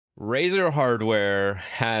Razer hardware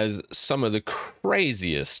has some of the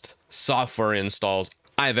craziest software installs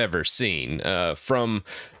I've ever seen. From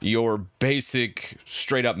your basic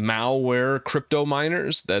straight up malware crypto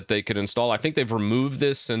miners that they could install. I think they've removed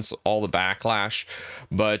this since all the backlash,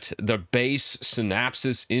 but the base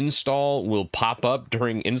Synapses install will pop up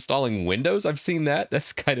during installing Windows. I've seen that.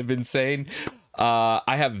 That's kind of insane.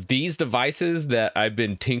 I have these devices that I've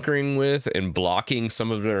been tinkering with and blocking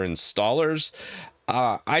some of their installers.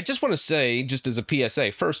 I just want to say, just as a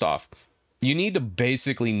PSA, first off, you need to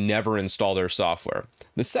basically never install their software.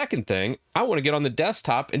 The second thing, I want to get on the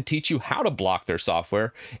desktop and teach you how to block their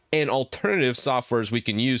software and alternative softwares we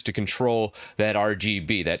can use to control that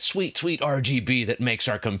RGB, that sweet, sweet RGB that makes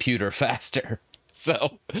our computer faster.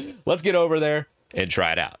 So let's get over there and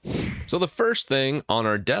try it out. So the first thing on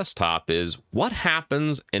our desktop is what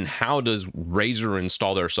happens and how does Razer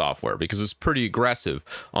install their software, because it's pretty aggressive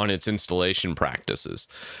on its installation practices.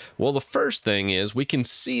 Well, the first thing is we can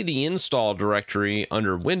see the install directory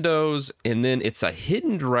under Windows, and then it's a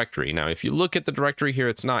hidden directory. Now, if you look at the directory here,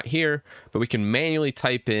 it's not here, but we can manually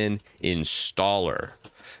type in installer.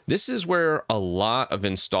 This is where a lot of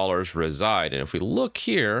installers reside. And if we look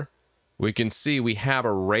here, we can see we have a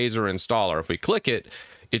Razer installer. If we click it,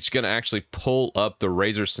 it's going to actually pull up the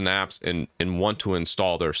Razer Synapse and want to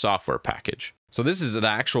install their software package. So this is the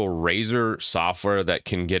actual Razer software that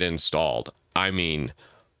can get installed. I mean,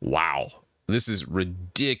 wow, this is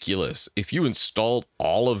ridiculous. If you installed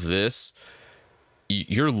all of this,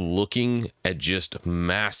 you're looking at just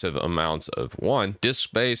massive amounts of disk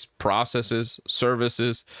space, processes,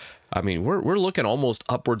 services. I mean, we're looking almost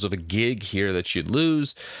upwards of a gig here that you'd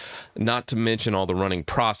lose, not to mention all the running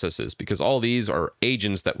processes, because all these are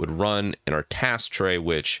agents that would run in our task tray,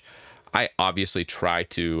 which I obviously try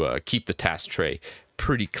to keep the task tray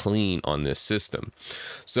pretty clean on this system.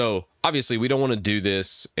 So obviously we don't want to do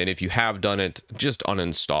this, and if you have done it, just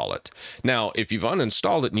uninstall it. Now, if you've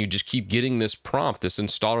uninstalled it and you just keep getting this prompt, this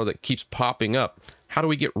installer that keeps popping up, how do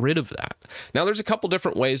we get rid of that? Now, there's a couple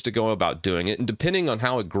different ways to go about doing it, and depending on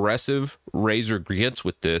how aggressive Razer gets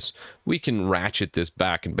with this, we can ratchet this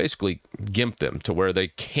back and basically gimp them to where they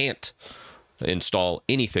can't install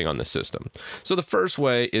anything on the system. So the first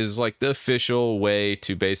way is like the official way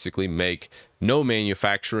to basically make no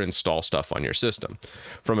manufacturer install stuff on your system.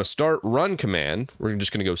 From a start run command, we're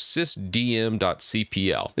just going to go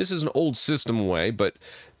sysdm.cpl. This is an old system way, but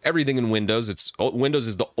everything in Windows, Windows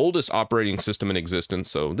is the oldest operating system in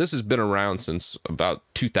existence, so this has been around since about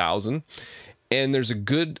 2000. And there's a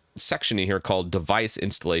good section in here called Device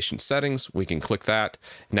Installation Settings. We can click that.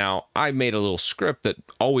 Now, I made a little script that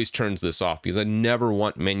always turns this off because I never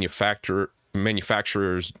want manufacturers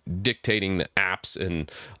dictating the apps and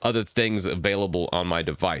other things available on my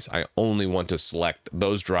device. I only want to select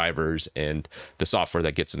those drivers and the software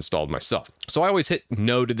that gets installed myself. So I always hit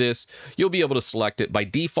no to this. You'll be able to select it. By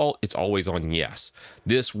default, it's always on yes.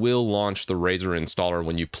 This will launch the Razer installer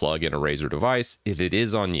when you plug in a Razer device if it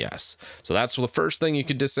is on yes. So that's the first thing you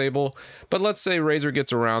could disable. But let's say Razer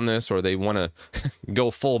gets around this, or they want to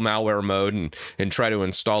go full malware mode and try to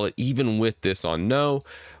install it even with this on no.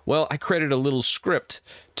 Well, I created a little script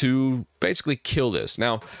to basically kill this.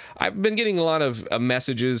 Now, I've been getting a lot of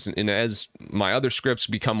messages, and as my other scripts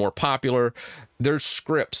become more popular, there's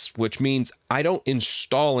scripts, which means I don't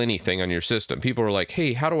install anything on your system. People are like,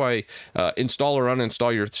 hey, how do I install or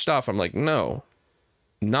uninstall your stuff? I'm like, no.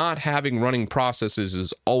 Not having running processes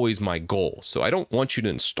is always my goal. So I don't want you to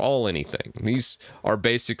install anything. These are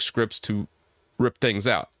basic scripts to rip things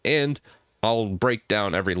out. And I'll break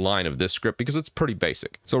down every line of this script because it's pretty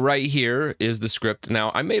basic. So right here is the script. Now,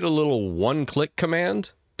 I made a little one-click command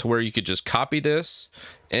to where you could just copy this.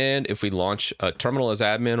 And if we launch a terminal as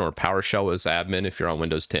admin or PowerShell as admin, if you're on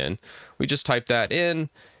Windows 10, we just type that in.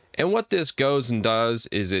 And what this goes and does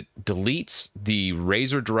is it deletes the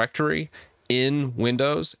Razer directory in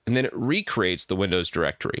Windows, and then it recreates the Windows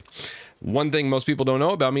directory. One thing most people don't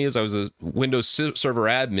know about me is I was a Windows Server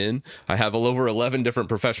admin. I have over 11 different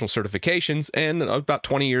professional certifications and about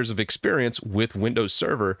 20 years of experience with Windows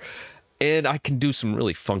Server. And I can do some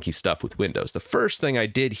really funky stuff with Windows. The first thing I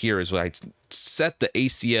did here is I set the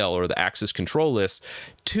ACL, or the access control list,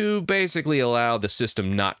 to basically allow the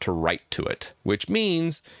system not to write to it. Which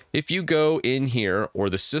means if you go in here,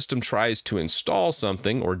 or the system tries to install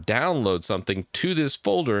something or download something to this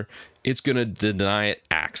folder, it's going to deny it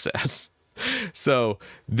access. So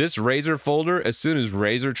this Razer folder, as soon as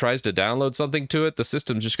Razer tries to download something to it, the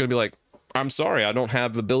system's just going to be like, I'm sorry, I don't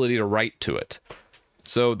have the ability to write to it.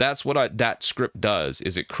 So that's what that script does,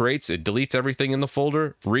 is it deletes everything in the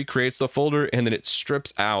folder, recreates the folder, and then it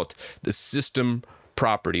strips out the system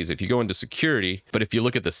properties if you go into security, but if you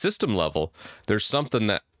look at the system level, there's something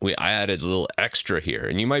that we added a little extra here.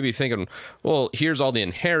 And you might be thinking, well, here's all the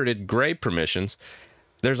inherited gray permissions.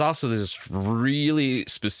 There's also this really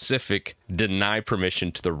specific deny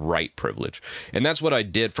permission to the write privilege. And that's what I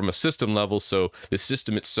did from a system level, so the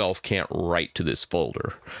system itself can't write to this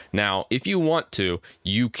folder. Now, if you want to,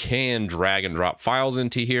 you can drag and drop files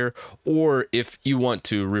into here, or if you want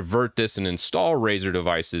to revert this and install Razer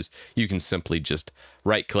devices, you can simply just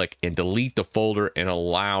right click and delete the folder and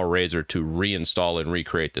allow Razer to reinstall and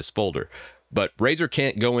recreate this folder. But Razer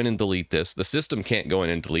can't go in and delete this, the system can't go in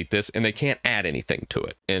and delete this, and they can't add anything to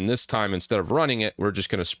it. And this time, instead of running it, we're just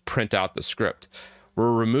going to print out the script.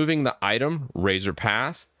 We're removing the item Razer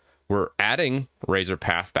path. We're adding Razer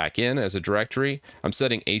path back in as a directory. I'm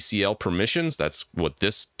setting ACL permissions. That's what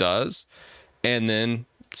this does. And then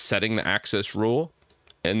setting the access rule.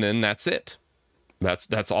 And then that's it.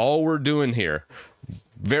 That's all we're doing here.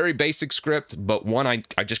 Very basic script, but one I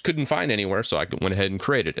just couldn't find anywhere, so I went ahead and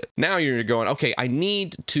created it. Now you're going, okay, I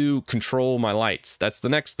need to control my lights. That's the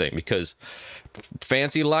next thing, because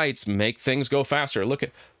fancy lights make things go faster. Look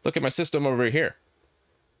at my system over here.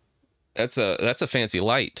 That's a fancy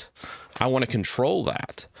light. I want to control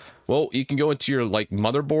that. Well, you can go into your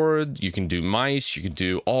motherboard, you can do mice, you can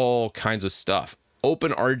do all kinds of stuff.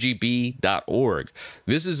 OpenRGB.org.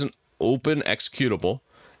 This is an open executable,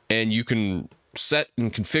 and you can set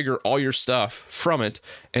and configure all your stuff from it,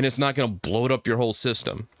 and it's not going to blow up your whole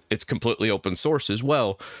system. It's completely open source as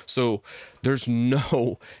well, so there's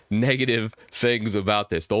no negative things about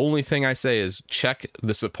this. The only thing I say is check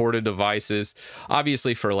the supported devices.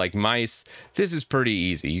 Obviously for mice, this is pretty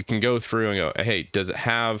easy. You can go through and go, hey, does it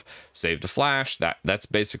have save to flash? That's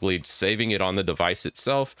basically saving it on the device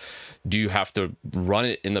itself. Do you have to run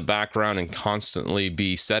it in the background and constantly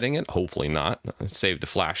be setting it? Hopefully not. Save to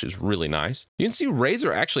flash is really nice. You can see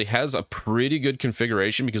Razer actually has a pretty good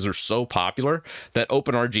configuration because they're so popular that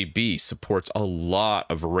OpenRGB supports a lot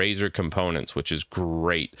of Razer components, which is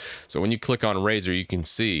great. So when you click on Razer, you can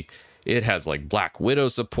see it has Black Widow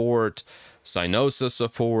support, Synosa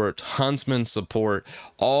support, Huntsman support,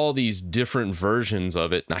 all these different versions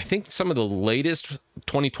of it. And I think some of the latest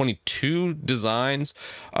 2022 designs,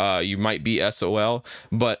 you might be SOL,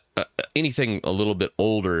 but anything a little bit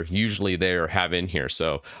older, usually they have in here.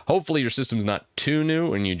 So hopefully your system's not too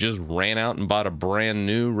new and you just ran out and bought a brand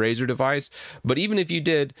new Razer device. But even if you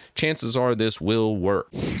did, chances are this will work.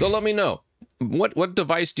 So let me know. What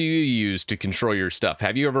device do you use to control your stuff?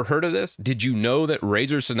 Have you ever heard of this? Did you know that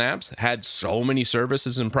Razer Synapse had so many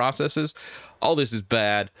services and processes? All this is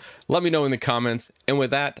bad. Let me know in the comments. And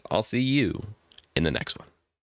with that, I'll see you in the next one.